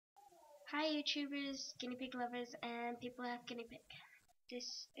Hi YouTubers, guinea pig lovers, and people who have guinea pig.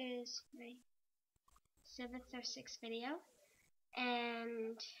 This is my 7th or 6th video,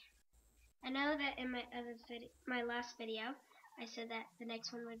 and I know that in my last video, I said that the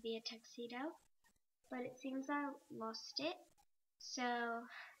next one would be a tuxedo, but it seems I lost it. So,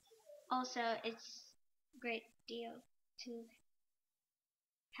 also it's a great deal to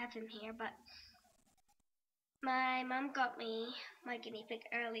have him here, but my mom got me my guinea pig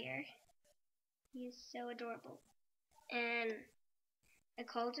earlier. He's so adorable, and I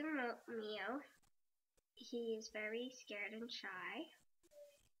called him Romeo. He is very scared and shy,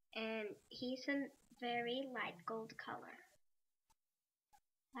 and he's a very light gold color,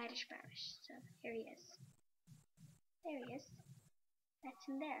 lightish brownish. So here he is. There he is. That's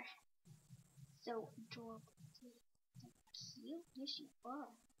him there. So adorable. So cute. Yes, you are.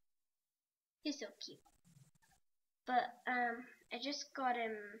 He's so cute. But I just got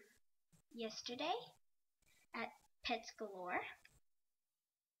him yesterday at Pets Galore.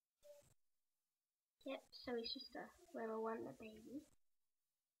 Yep. So he's just a little one, a baby.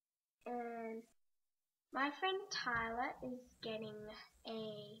 And my friend Tyler is getting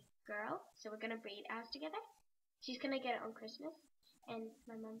a girl, so we're gonna breed ours together. She's gonna get it on Christmas, and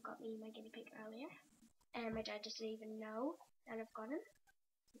my mom got me my guinea pig earlier, and my dad doesn't even know that I've got him.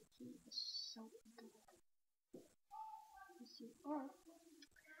 He is so adorable. Yes, you are.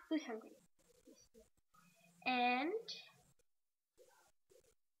 Who's hungry? Yes. And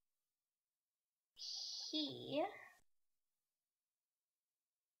he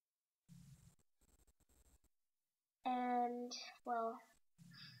well,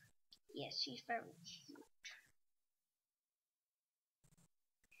 yes, she's very cute.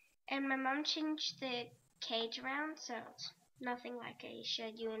 And my mom changed the cage around, so it's nothing like I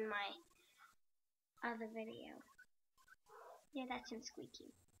showed you in my other video. Yeah, that's him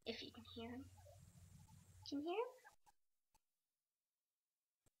squeaking, if you can hear him. Can you hear him?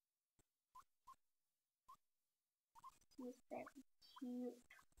 He's very cute.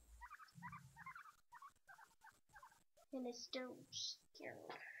 And is still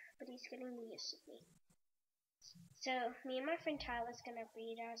scared, but he's getting used to me. So me and my friend Tyler's gonna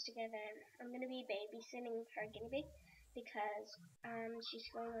breed ours together, and I'm gonna be babysitting her guinea pig because she's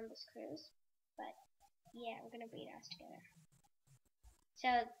going on this cruise. But yeah, we're gonna breed ours together. So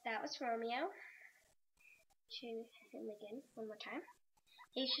that was Romeo. Show him again one more time.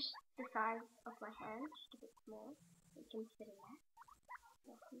 He's just the size of my hand, just a bit small. You can fit in there.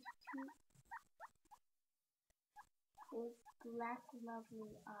 So he's cute. His black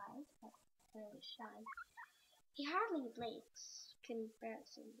lovely eyes, that's very shy. He hardly blinks, can barely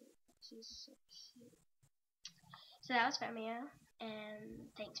see me, but he's so cute. So that was Romeo,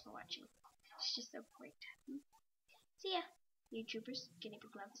 and thanks for watching. It's just so great. See ya, YouTubers, guinea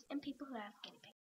pig lovers, and people who have guinea pigs.